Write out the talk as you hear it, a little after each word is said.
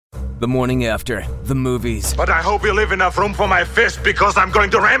The morning after, the movies. But I hope you leave enough room for my fist because I'm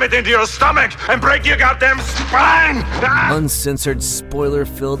going to ram it into your stomach and break your goddamn spine! Uncensored,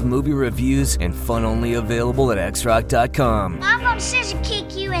 spoiler-filled movie reviews and fun only available at xrock.com. I'm gonna scissor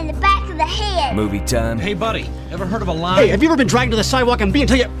kick you in the back of the head. Movie time. Hey, buddy, ever heard of a line? Hey, have you ever been dragged to the sidewalk and beat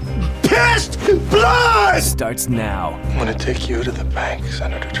until you pissed blood? Starts now. I'm gonna take you to the bank,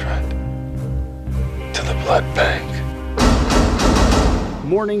 Senator Trent. To the blood bank.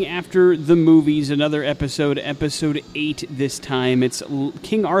 Morning after the movies, another episode 8 this time. It's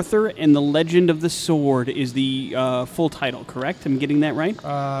King Arthur and the Legend of the Sword is the full title, correct? I'm getting that right?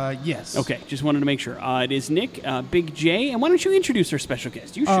 Yes. Okay, just wanted to make sure. It is Nick, Big J, and why don't you introduce our special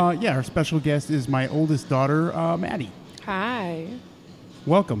guest? You should. Yeah, our special guest is my oldest daughter, Maddie. Hi.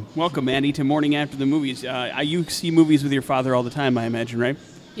 Welcome. Welcome, Maddie, to Morning After the Movies. You see movies with your father all the time, I imagine, right?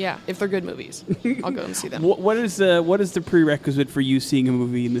 Yeah, if they're good movies, I'll go and see them. What is the prerequisite for you seeing a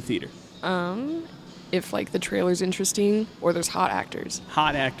movie in the theater? If like the trailer's interesting or there's hot actors.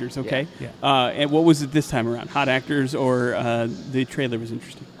 Hot actors, okay. Yeah. And what was it this time around? Hot actors or the trailer was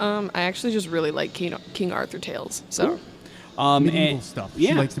interesting? I actually just really like King Arthur tales. So. Medieval stuff.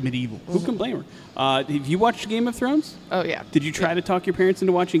 Yeah. She likes the medieval. Who can blame her? Have you watched Game of Thrones? Oh, yeah. Did you try to talk your parents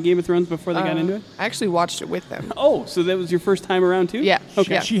into watching Game of Thrones before they got into it? I actually watched it with them. Oh, so that was your first time around too? Yeah.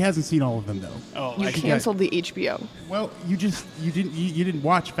 Okay. She hasn't seen all of them though. Oh, You canceled the HBO. Well, you didn't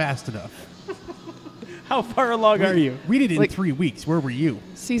watch fast enough. How far along are you? We did it in Like- 3 weeks. Where were you?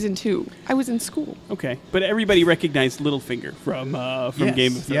 Season 2. I was in school. Okay, but everybody recognized Littlefinger from Yes,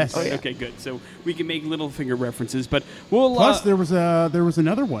 Game of Thrones. yes. Right? Oh, yeah. Okay, good. So we can make Littlefinger references, but we'll. Plus, there was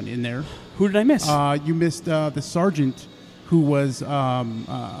another one in there. Who did I miss? You missed the sergeant, who was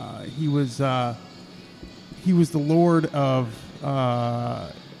he was the lord of.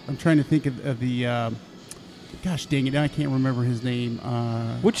 I'm trying to think of the. Gosh dang it! I can't remember his name.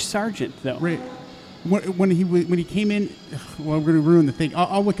 Which sergeant though? When he came in, well, we're going to ruin the thing.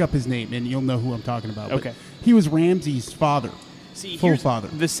 I'll look up his name and you'll know who I'm talking about. Okay. But he was Ramsay's father. See, full here's father.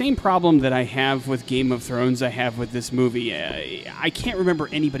 The same problem that I have with Game of Thrones I have with this movie. I can't remember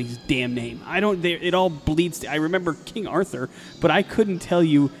anybody's damn name. It all bleeds. I remember King Arthur, but I couldn't tell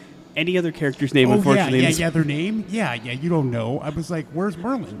you any other character's name, unfortunately. Their name? Yeah, you don't know. I was like, where's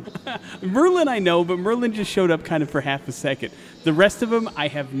Merlin? Merlin I know, but Merlin just showed up kind of for half a second. The rest of them, I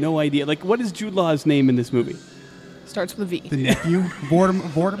have no idea. Like, what is Jude Law's name in this movie? Starts with a V. The nephew?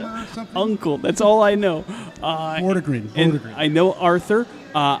 Vortimer or something? Uncle. That's all I know. Vortigern. And I know Arthur.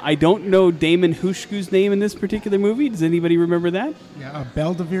 I don't know Damon Hushku's name in this particular movie. Does anybody remember that? Yeah,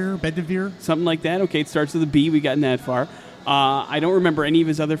 Bedivere? Something like that. Okay, it starts with a B. We gotten that far. I don't remember any of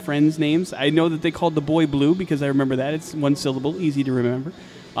his other friends' names. I know that they called the boy Blue because I remember that. It's one syllable, easy to remember.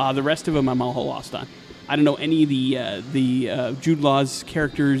 The rest of them I'm all lost on. I don't know any of the Jude Law's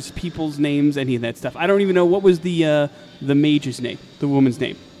characters, people's names, any of that stuff. I don't even know what was the mage's name, the woman's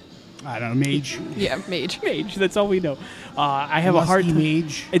name. I don't know, mage. Yeah, mage. Mage, that's all we know. I have a hard time.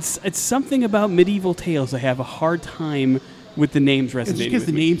 Mage. It's something about medieval tales I have a hard time with the names It's resonating because with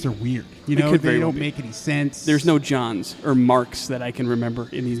the me. names are weird. You It know, could they very well don't be. make any sense. There's no Johns or Marks that I can remember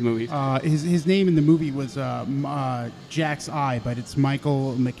in these movies. His name in the movie was Jack's Eye, but it's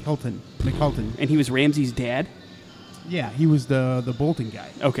Michael McHilton. And he was Ramsay's dad? Yeah, he was the Bolton guy.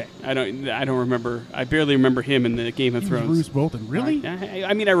 Okay, I don't remember. I barely remember him in the Game of He was Thrones. Bruce Bolton. Really?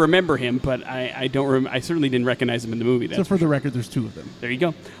 I mean, I remember him, but I don't. I certainly didn't recognize him in the movie. So That's for the record, there's two of them. There you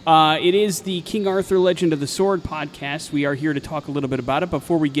go. It is the King Arthur Legend of the Sword podcast. We are here to talk a little bit about it.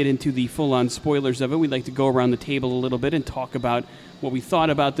 Before we get into the full-on spoilers of it, we'd like to go around the table a little bit and talk about what we thought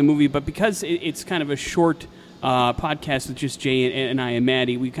about the movie. But because it's kind of a short podcast with just Jay and I and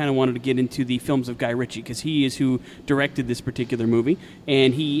Maddie, we kind of wanted to get into the films of Guy Ritchie because he is who directed this particular movie,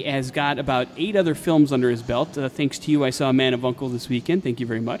 and he has got about 8 other films under his belt. Thanks to you, I saw Man of Uncle this weekend. Thank you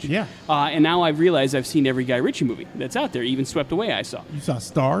very much. Yeah. And now I've realized I've seen every Guy Ritchie movie that's out there, even Swept Away I saw. You saw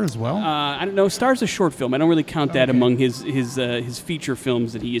Star as well? I don't know. Star's a short film. I don't really count that among his feature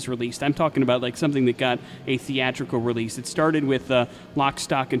films that he has released. I'm talking about like something that got a theatrical release. It started with Lock,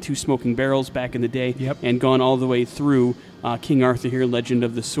 Stock, and Two Smoking Barrels back in the day, and gone all the way through King Arthur here, Legend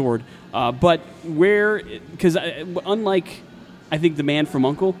of the Sword. But because unlike I think The Man from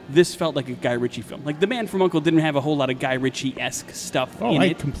U.N.C.L.E., this felt like a Guy Ritchie film. Like The Man from U.N.C.L.E. didn't have a whole lot of Guy Ritchie-esque stuff in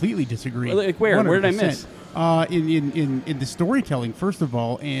it. I completely disagree. Like where? 100%. Where did I miss? In the storytelling, first of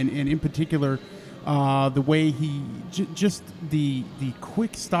all, and in particular, the way he just the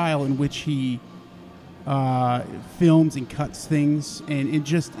quick style in which he films and cuts things, and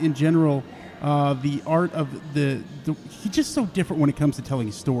just in general, the art of the he's just so different when it comes to telling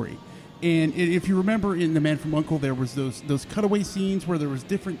a story. And if you remember in The Man from U.N.C.L.E., there was those cutaway scenes where there was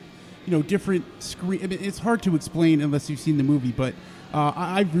different different screen. I mean, it's hard to explain unless you've seen the movie, but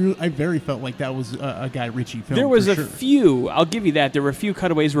I very felt like that was a Guy Ritchie film. There was for a sure. few, I'll give you that. There were a few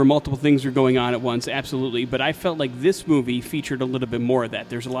cutaways where multiple things were going on at once, absolutely. But I felt like this movie featured a little bit more of that.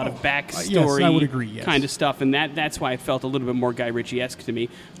 There's a lot of backstory yes, I would agree, yes. kind of stuff, and that's why it felt a little bit more Guy Ritchie-esque to me.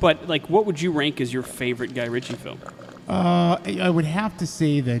 But, like, what would you rank as your favorite Guy Ritchie film? I would have to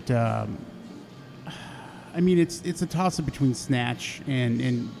say that. I mean, it's a toss-up between Snatch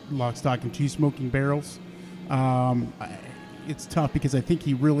and Lock, Stock, and Two Smoking Barrels. It's tough because I think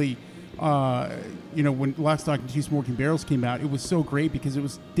he really, when Lock, Stock, and Two Smoking Barrels came out, it was so great because it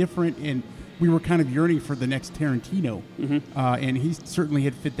was different, and we were kind of yearning for the next Tarantino. Mm-hmm. And he certainly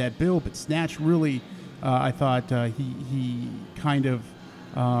had fit that bill, but Snatch really, I thought he kind of.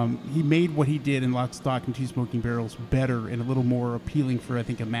 He made what he did in Lock, Stock, and Two Smoking Barrels better and a little more appealing for, I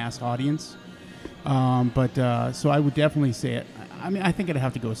think, a mass audience. So I would definitely say it. I mean, I think I'd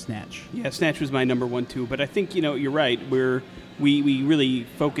have to go Snatch. Yeah, Snatch was my number one, too. But I think, you're right. We really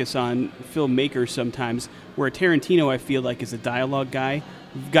focus on filmmakers sometimes, where Tarantino, I feel like, is a dialogue guy.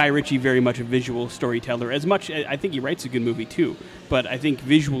 Guy Ritchie, very much a visual storyteller. As much, I think he writes a good movie, too. But I think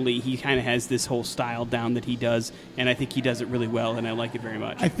visually, he kind of has this whole style down that he does, and I think he does it really well, and I like it very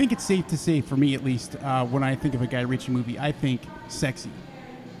much. I think it's safe to say, for me at least, when I think of a Guy Ritchie movie, I think sexy.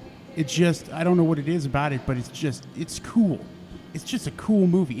 It's just, I don't know what it is about it, but it's cool. It's just a cool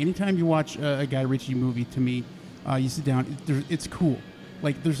movie. Anytime you watch a Guy Ritchie movie, to me, you sit down, it's cool.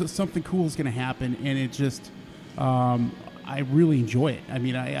 Like, there's something cool is going to happen, and it just, I really enjoy it. I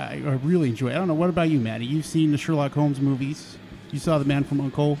mean, I really enjoy it. I don't know, what about you, Maddie? You've seen the Sherlock Holmes movies. You saw The Man from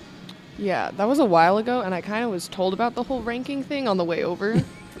U.N.C.L.E.? Yeah, that was a while ago, and I kind of was told about the whole ranking thing on the way over.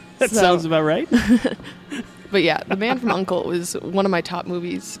 That sounds about right. But yeah, The Man from U.N.C.L.E. was one of my top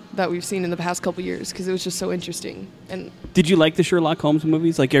movies that we've seen in the past couple years because it was just so interesting. And did you like the Sherlock Holmes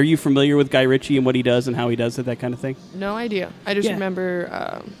movies? Like, are you familiar with Guy Ritchie and what he does and how he does it, that kind of thing? No idea. I just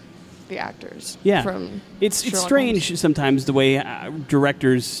remember the actors. Yeah, from it's Sherlock strange Holmes. Sometimes the way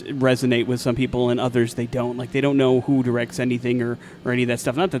directors resonate with some people and others they don't. Like, they don't know who directs anything or any of that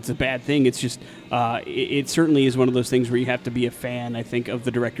stuff. Not that it's a bad thing. It's just it certainly is one of those things where you have to be a fan, I think, of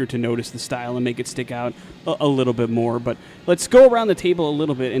the director to notice the style and make it stick out a little bit more. But let's go around the table a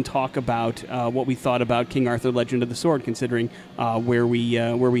little bit and talk about what we thought about King Arthur: Legend of the Sword, considering what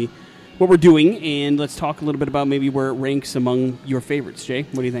we're doing, and let's talk a little bit about maybe where it ranks among your favorites. Jay,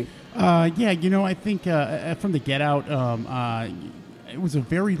 what do you think? I think from the Get Out, it was a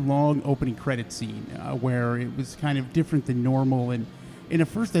very long opening credit scene where it was kind of different than normal, and at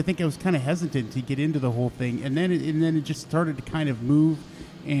first I think I was kind of hesitant to get into the whole thing, and then it just started to kind of move,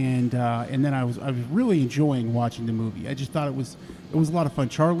 and then I was really enjoying watching the movie. I just thought it was a lot of fun.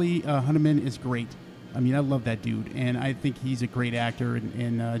 Charlie Hunnam is great. I mean, I love that dude, and I think he's a great actor,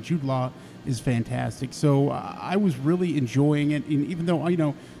 and Jude Law is fantastic. So I was really enjoying it, and even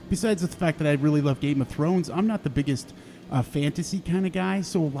though, besides the fact that I really love Game of Thrones, I'm not the biggest fantasy kind of guy,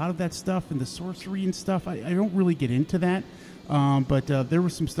 so a lot of that stuff and the sorcery and stuff, I don't really get into that. But there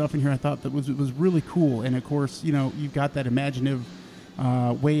was some stuff in here I thought that was really cool, and of course, you've got that imaginative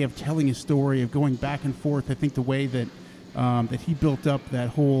way of telling a story, of going back and forth. I think the way that he built up that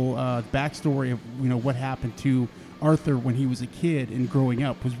whole backstory of what happened to Arthur when he was a kid and growing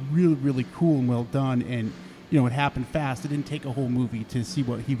up was really, really cool and well done, and it happened fast. It didn't take a whole movie to see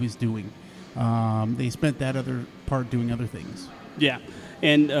what he was doing. They spent that other part doing other things. Yeah.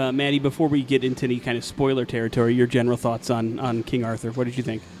 And Maddie, before we get into any kind of spoiler territory, your general thoughts on King Arthur. What did you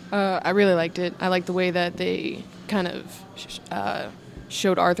think? I really liked it. I liked the way that they kind of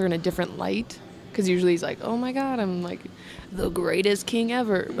showed Arthur in a different light. Because usually he's like, oh my God, I'm like the greatest king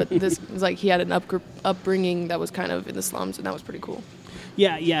ever. But this is like he had an upbringing that was kind of in the slums, and that was pretty cool.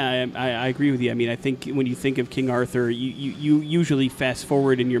 Yeah, I agree with you. I mean, I think when you think of King Arthur, you usually fast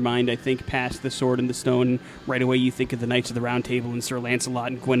forward in your mind, I think, past the Sword and the Stone. Right away you think of the Knights of the Round Table and Sir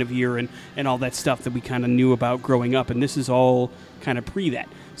Lancelot and Guinevere and all that stuff that we kind of knew about growing up. And this is all kind of pre that.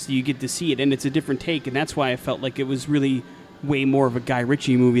 So you get to see it, and it's a different take. And that's why I felt like it was really way more of a Guy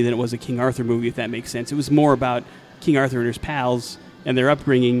Ritchie movie than it was a King Arthur movie, if that makes sense. It was more about King Arthur and his pals and their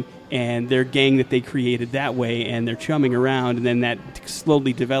upbringing and their gang that they created that way, and they're chumming around, and then that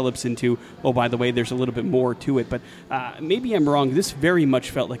slowly develops into, oh, by the way, there's a little bit more to it. But maybe I'm wrong. This very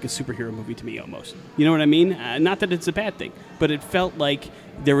much felt like a superhero movie to me, almost. You know what I mean? Not that it's a bad thing, but it felt like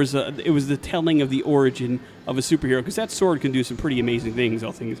it was the telling of the origin of a superhero, because that sword can do some pretty amazing things,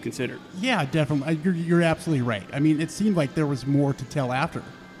 all things considered. Yeah, definitely. You're absolutely right. I mean, it seemed like there was more to tell after.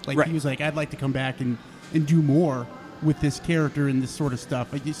 Like, right. He was like, I'd like to come back and do more with this character and this sort of stuff.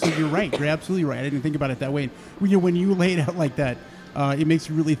 So you're right. You're absolutely right. I didn't think about it that way. When you laid out like that It makes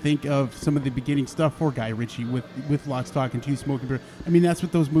you really think of some of the beginning stuff for Guy Ritchie with Lock, Stock, and Two Smoking Barrels. I mean, that's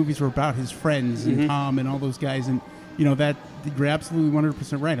what those movies were about, his friends and Tom and all those guys. And, that you're absolutely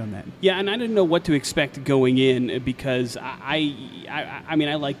 100% right on that. Yeah, and I didn't know what to expect going in because I mean,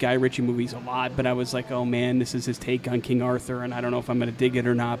 I like Guy Ritchie movies a lot, but I was like, oh man, this is his take on King Arthur, and I don't know if I'm going to dig it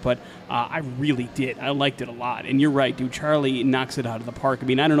or not, but I really did. I liked it a lot. And you're right, dude, Charlie knocks it out of the park. I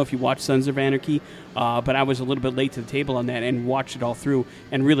mean, I don't know if you watched Sons of Anarchy, but I was a little bit late to the table on that and watched it all through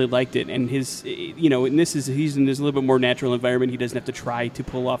and really liked it. And his, and he's in this a little bit more natural environment. He doesn't have to try to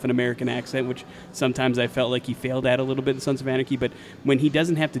pull off an American accent, which sometimes I felt like he failed at a little bit in Sons of Anarchy. But when he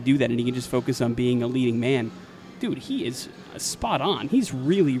doesn't have to do that and he can just focus on being a leading man, dude, he is spot on. He's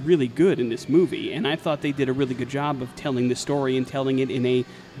really, really good in this movie, and I thought they did a really good job of telling the story and telling it in a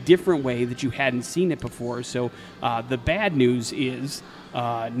different way that you hadn't seen it before. So the bad news is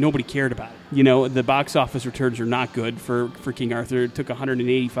nobody cared about it. The box office returns are not good for King Arthur. It took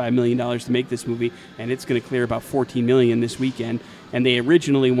 $185 million to make this movie, and it's going to clear about $14 million this weekend. And they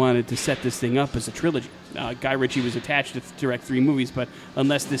originally wanted to set this thing up as a trilogy. Guy Ritchie was attached to direct 3 movies, but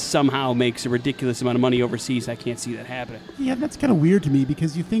unless this somehow makes a ridiculous amount of money overseas, I can't see that happening. Yeah, that's kind of weird to me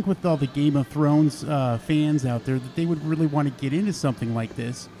because you think with all the Game of Thrones fans out there that they would really want to get into something like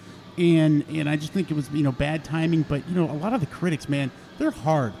this. And I just think it was, bad timing. But, a lot of the critics, man, they're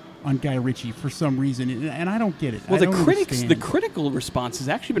hard on Guy Ritchie for some reason, and I don't get it. Well, the critical response has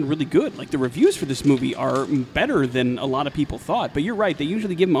actually been really good. Like, the reviews for this movie are better than a lot of people thought. But you're right; they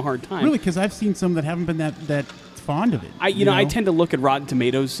usually give him a hard time. Really, because I've seen some that haven't been that fond of it. I tend to look at Rotten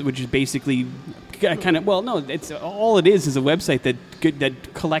Tomatoes, which is basically kind of it's all it is a website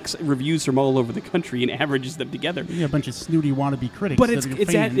that collects reviews from all over the country and averages them together. Yeah, a bunch of snooty wannabe critics. But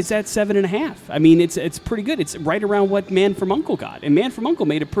it's at 7.5. I mean, it's pretty good. It's right around what Man from U.N.C.L.E. got, and Man from U.N.C.L.E.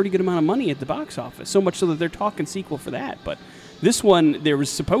 made a pretty good amount of money at the box office. So much so that they're talking sequel for that. But this one, there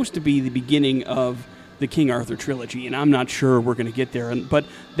was supposed to be the beginning of the King Arthur trilogy, and I'm not sure we're going to get there. But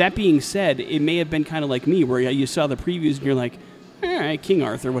that being said, it may have been kind of like me, where you saw the previews and you're like, all right, King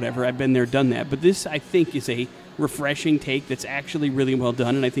Arthur, whatever, I've been there, done that. But this, I think, is a refreshing take that's actually really well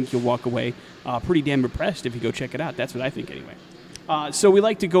done, and I think you'll walk away pretty damn impressed if you go check it out. That's what I think anyway. So we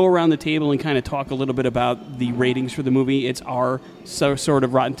like to go around the table and kind of talk a little bit about the ratings for the movie. It's our sort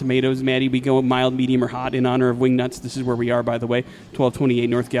of Rotten Tomatoes. Maddie, we go mild, medium, or hot in honor of Wingnuts. This is where we are, by the way, 1228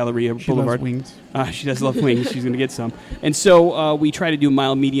 North Galleria Boulevard. She loves wings. She does love wings. She's going to get some. And so we try to do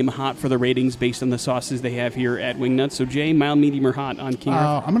mild, medium, hot for the ratings based on the sauces they have here at Wingnuts. So, Jay, mild, medium, or hot on King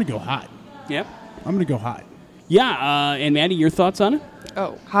Arthur? I'm going to go hot. Yep. I'm going to go hot. Yeah, and Maddie, your thoughts on it?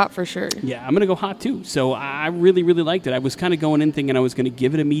 Oh, hot for sure. Yeah, I'm going to go hot, too. So I really, really liked it. I was kind of going in thinking I was going to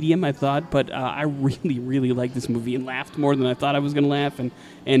give it a medium, I thought, but I really, really liked this movie and laughed more than I thought I was going to laugh and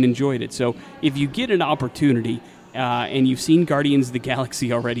enjoyed it. So if you get an opportunity and you've seen Guardians of the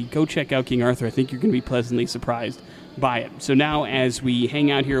Galaxy already, go check out King Arthur. I think you're going to be pleasantly surprised by it. So now, as we hang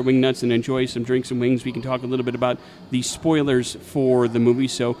out here at Wingnuts and enjoy some drinks and wings, we can talk a little bit about the spoilers for the movie.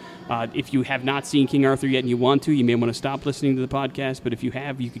 So if you have not seen King Arthur yet and you want to, you may want to stop listening to the podcast. But if you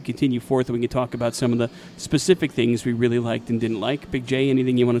have, you can continue forth and we can talk about some of the specific things we really liked and didn't like. Big J,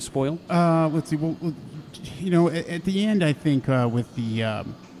 anything you want to spoil? Let's see. Well, at the end, I think with the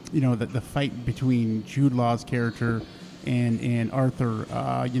the fight between Jude Law's character and Arthur,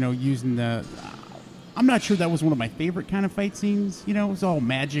 using the... I'm not sure that was one of my favorite kind of fight scenes. It was all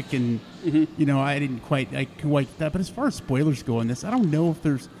magic and, I didn't quite like that. But as far as spoilers go in this, I don't know if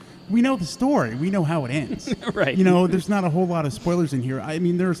there's... We know the story. We know how it ends. Right. There's not a whole lot of spoilers in here. I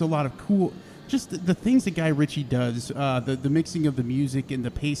mean, there's a lot of cool... Just the things that Guy Ritchie does, the mixing of the music and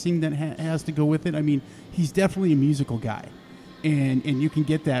the pacing that has to go with it. I mean, he's definitely a musical guy. And you can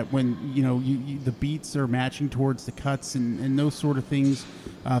get that when, the beats are matching towards the cuts and those sort of things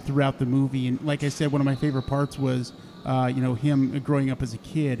throughout the movie. And like I said, one of my favorite parts was, him growing up as a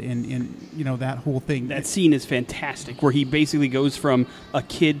kid and that whole thing. That scene is fantastic, where he basically goes from a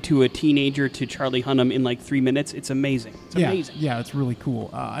kid to a teenager to Charlie Hunnam in like 3 minutes. It's amazing. It's amazing. Yeah, it's really cool.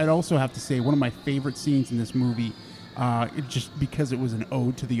 I'd also have to say one of my favorite scenes in this movie, just because it was an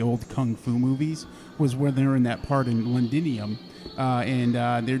ode to the old Kung Fu movies, was when they're in that part in Londinium. And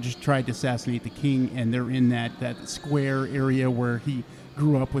they're just trying to assassinate the king, and they're in that square area where he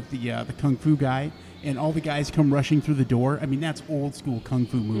grew up with the Kung Fu guy, and all the guys come rushing through the door. I mean, that's old school Kung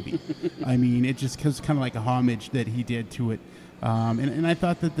Fu movie. I mean, it just was kind of like a homage that he did to it. And I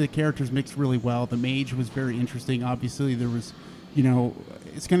thought that the characters mixed really well. The mage was very interesting. Obviously, there was,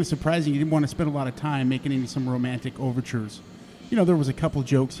 it's kind of surprising. You didn't want to spend a lot of time making some romantic overtures. There was a couple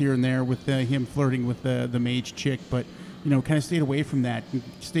jokes here and there with him flirting with the mage chick, but kind of stayed away from that, and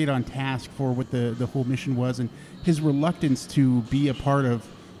stayed on task for what the whole mission was, and his reluctance to be a part of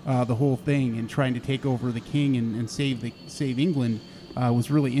the whole thing and trying to take over the king and save England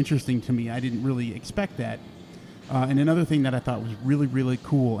was really interesting to me. I didn't really expect that. And another thing that I thought was really, really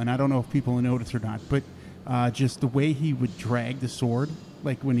cool, and I don't know if people noticed or not, but just the way he would drag the sword,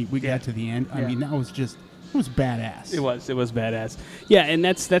 like when we got to the end. I mean, that was just. It was badass. It was badass. Yeah, and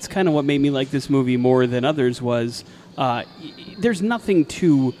that's kind of what made me like this movie more than others was there's nothing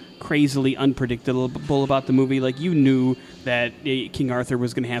too crazily unpredictable about the movie. Like, you knew that King Arthur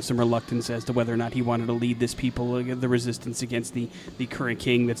was going to have some reluctance as to whether or not he wanted to lead this people, the resistance against the current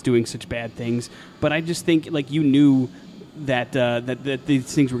king that's doing such bad things. But I just think, like, you knew that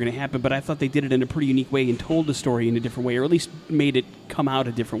these things were going to happen, but I thought they did it in a pretty unique way and told the story in a different way, or at least made it come out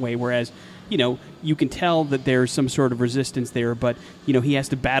a different way, whereas you can tell that there's some sort of resistance there, but he has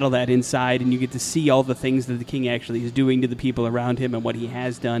to battle that inside, and you get to see all the things that the king actually is doing to the people around him and what he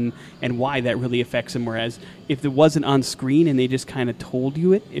has done and why that really affects him, whereas if it wasn't on screen and they just kind of told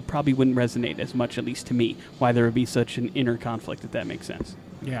you it probably wouldn't resonate as much, at least to me, why there would be such an inner conflict, if that makes sense.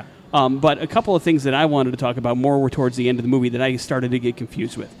 Yeah. But a couple of things that I wanted to talk about more were towards the end of the movie that I started to get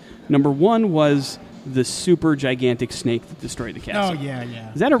confused with. Number one was the super gigantic snake that destroyed the castle. Oh,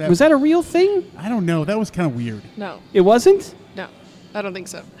 yeah. Was that a real thing? I don't know. That was kind of weird. No. It wasn't? No. I don't think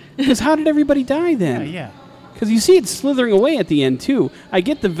so. Because how did everybody die then? Yeah. Because you see it slithering away at the end, too. I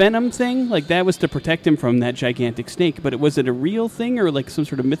get the venom thing. Like, that was to protect him from that gigantic snake. But was it a real thing or, like, some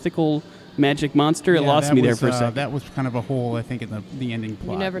sort of mythical magic monster? It lost me there for a second. That was kind of a hole, I think, in the ending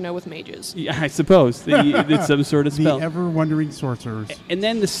plot. You never know with mages. Yeah, I suppose. It's some sort of spell. The ever-wondering sorcerers. And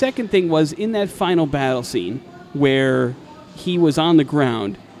then the second thing was, in that final battle scene where he was on the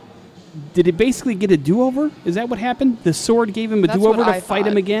ground, did it basically get a do-over? Is that what happened? The sword gave him a do-over to fight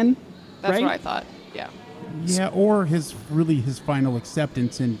him again? That's right? what I thought, yeah. Yeah, or his final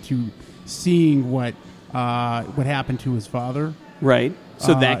acceptance into seeing what happened to his father. Right.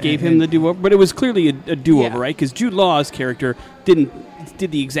 So that gave him the do-over. But it was clearly a do-over, right? Because Jude Law's character did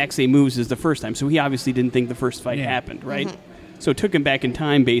the exact same moves as the first time, so he obviously didn't think the first fight happened, right? Mm-hmm. So it took him back in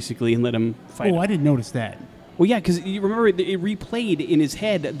time, basically, and let him fight. Oh, I didn't notice that. Well, yeah, because you remember it replayed in his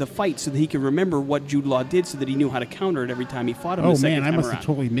head the fight so that he could remember what Jude Law did so that he knew how to counter it every time he fought him the second time around. Oh, man, I must have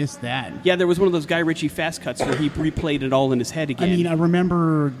totally missed that. Yeah, there was one of those Guy Ritchie fast cuts where he replayed it all in his head again. I mean, I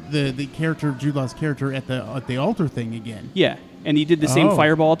remember the character, Jude Law's character, at the altar thing again. Yeah, and he did the same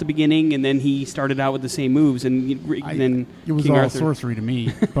fireball at the beginning, and then he started out with the same moves, and then it was King all Arthur. Sorcery to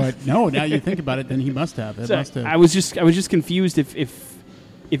me. But no, now you think about it, then he must have. I was just confused if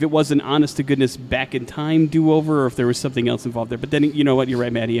it was an honest-to-goodness back-in-time do-over or if there was something else involved there. But then, you know what, you're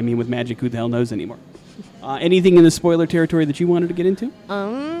right, Maddie. I mean, with magic, who the hell knows anymore? Anything in the spoiler territory that you wanted to get into?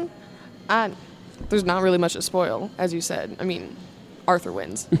 There's not really much to spoil, as you said. I mean, Arthur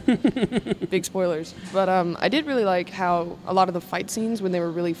wins. Big spoilers. But I did really like how a lot of the fight scenes, when they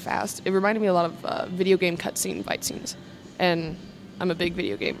were really fast, it reminded me a lot of video game cutscene fight scenes. And I'm a big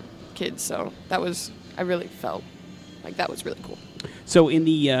video game kid, so I really felt like that was really cool. So in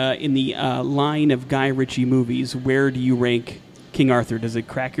the line of Guy Ritchie movies, where do you rank King Arthur? Does it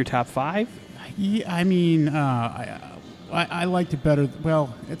crack your top 5? Yeah, I mean, I liked it better.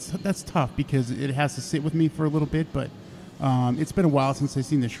 Well, that's tough because it has to sit with me for a little bit, but it's been a while since I've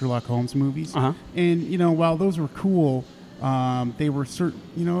seen the Sherlock Holmes movies. Uh-huh. And, while those were cool, they were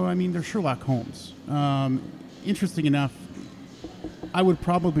they're Sherlock Holmes. Interesting enough, I would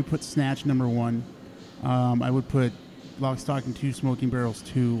probably put Snatch number 1. I would put Lock, Stock, and 2 Smoking Barrels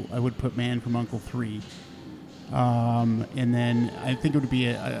 2. I would put Man from U.N.C.L.E. 3. And then I think it would be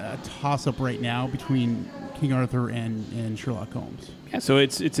a toss-up right now between King Arthur and Sherlock Holmes. Yeah, so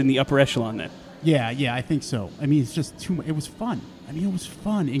it's in the upper echelon then. Yeah, I think so. I mean, it's just too much. It was fun. I mean, it was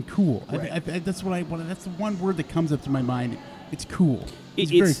fun and cool. Right. That's what I want. That's the one word that comes up to my mind. It's cool. It's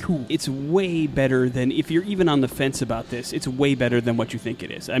very cool. It's way better than, if you're even on the fence about this, it's way better than what you think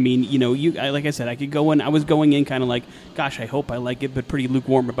it is. I mean, like I said, I was going in kind of like, gosh, I hope I like it, but pretty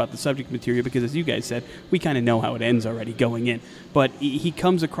lukewarm about the subject material because, as you guys said, we kind of know how it ends already going in. But he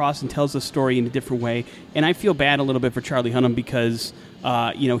comes across and tells the story in a different way, and I feel bad a little bit for Charlie Hunnam because,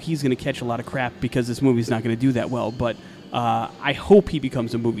 he's going to catch a lot of crap because this movie's not going to do that well, but I hope he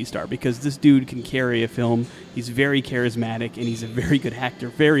becomes a movie star because this dude can carry a film. He's very charismatic and he's a very good actor,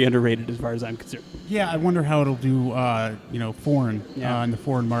 very underrated as far as I'm concerned. Yeah, I wonder how it'll do, foreign in the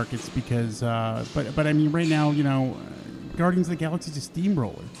foreign markets because, but I mean, right now, Guardians of the Galaxy is a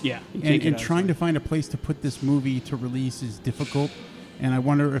steamroller. Yeah, and trying to find a place to put this movie to release is difficult. And I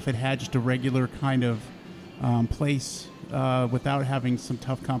wonder if it had just a regular kind of place without having some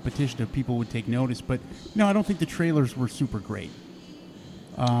tough competition, if people would take notice. But no, I don't think the trailers were super great.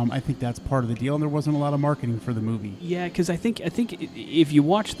 I think that's part of the deal, and there wasn't a lot of marketing for the movie. Yeah, because I think if you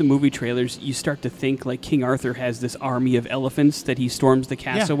watch the movie trailers, you start to think like King Arthur has this army of elephants that he storms the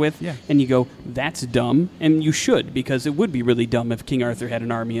castle with, and you go, that's dumb, and you should, because it would be really dumb if King Arthur had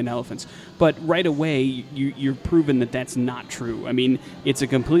an army of elephants. But right away, you're proven that that's not true. I mean, it's a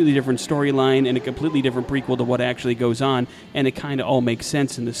completely different storyline and a completely different prequel to what actually goes on, and it kind of all makes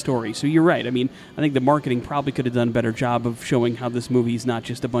sense in the story. So you're right. I mean, I think the marketing probably could have done a better job of showing how this movie is not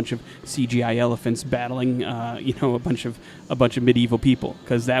just a bunch of CGI elephants battling, a bunch of medieval people,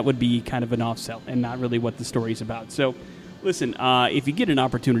 because that would be kind of an off-sell and not really what the story's about. So, listen, if you get an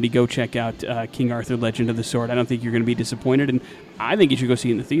opportunity, go check out King Arthur: Legend of the Sword. I don't think you're going to be disappointed, and I think you should go see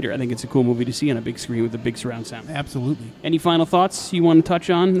it in the theater. I think it's a cool movie to see on a big screen with a big surround sound. Absolutely. Any final thoughts you want to touch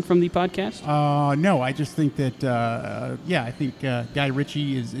on from the podcast? No, I just think that, I think Guy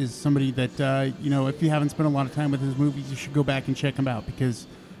Ritchie is somebody that, if you haven't spent a lot of time with his movies, you should go back and check him out, because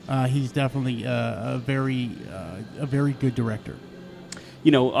he's definitely a very good director.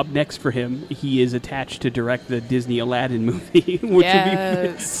 Up next for him, he is attached to direct the Disney Aladdin movie, which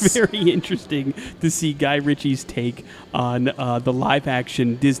would be very interesting to see Guy Ritchie's take on the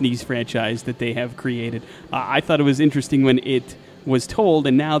live-action Disney's franchise that they have created. I thought it was interesting when it was told,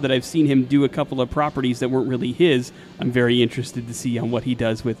 and now that I've seen him do a couple of properties that weren't really his, I'm very interested to see on what he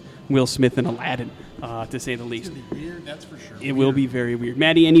does with Will Smith and Aladdin, to say the least. It's going to be weird, that's for sure. It will be very weird.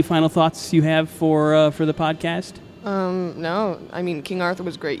 Maddie, any final thoughts you have for the podcast? No. I mean, King Arthur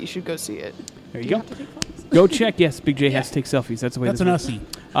was great. You should go see it. There you go. Go check. Yes, Big J has to take selfies. That's the way. That's an Ussie.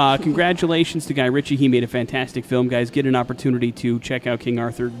 Congratulations to Guy Ritchie. He made a fantastic film. Guys, get an opportunity to check out King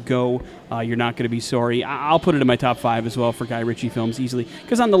Arthur. Go. You're not going to be sorry. I'll put it in my top 5 as well for Guy Ritchie films easily.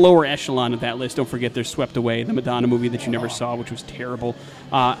 Because on the lower echelon of that list, don't forget there's Swept Away, the Madonna movie that you never saw, which was terrible.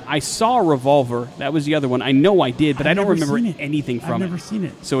 I saw Revolver. That was the other one. I know I did, but I don't remember anything from it. I've never seen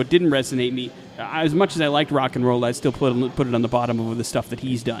it. So it didn't resonate me. As much as I liked rock and roll, I still put it on the bottom of the stuff that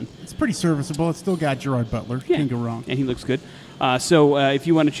he's done. It's pretty serviceable. It's still got Gerard Butler. Can't go wrong. And he looks good. So if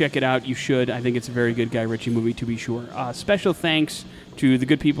you want to check it out, you should. I think it's a very good Guy Ritchie movie, to be sure. Special thanks to the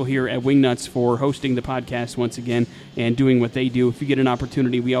good people here at Wingnuts for hosting the podcast once again and doing what they do. If you get an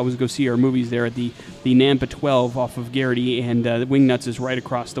opportunity, we always go see our movies there at the Nampa 12 off of Garrity, and Wingnuts is right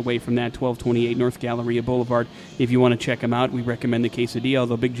across the way from that, 1228 North Galleria Boulevard. If you want to check them out, we recommend the quesadilla,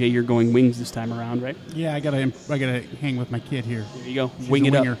 although Big J, you're going wings this time around, right? Yeah, I gotta hang with my kid here. There you go. She's Wing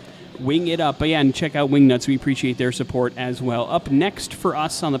it winger. up. Wing it up. But yeah, and check out Wingnuts. We appreciate their support as well. Up next for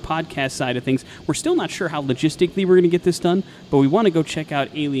us on the podcast side of things, we're still not sure how logistically we're going to get this done, but we want to go check out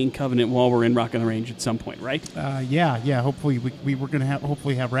Alien Covenant while we're in Rock on the Range at some point, right? Yeah. Hopefully, we were going to have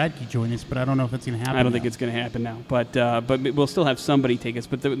Radke join us, but I don't know if it's going to happen. I don't think it's going to happen now, but we'll still have somebody take us.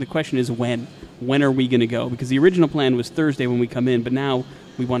 But the question is when? When are we going to go? Because the original plan was Thursday when we come in, but now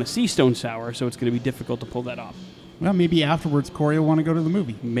we want to see Stone Sour, so it's going to be difficult to pull that off. Well, maybe afterwards Corey will want to go to the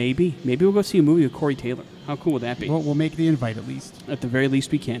movie. Maybe we'll go see a movie with Corey Taylor. How cool would that be? Well, we'll make the invite at least. At the very least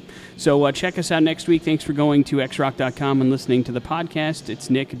we can. So check us out next week. Thanks for going to xrock.com and listening to the podcast.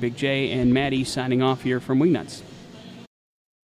 It's Nick, Big J, and Maddie signing off here from Wingnuts.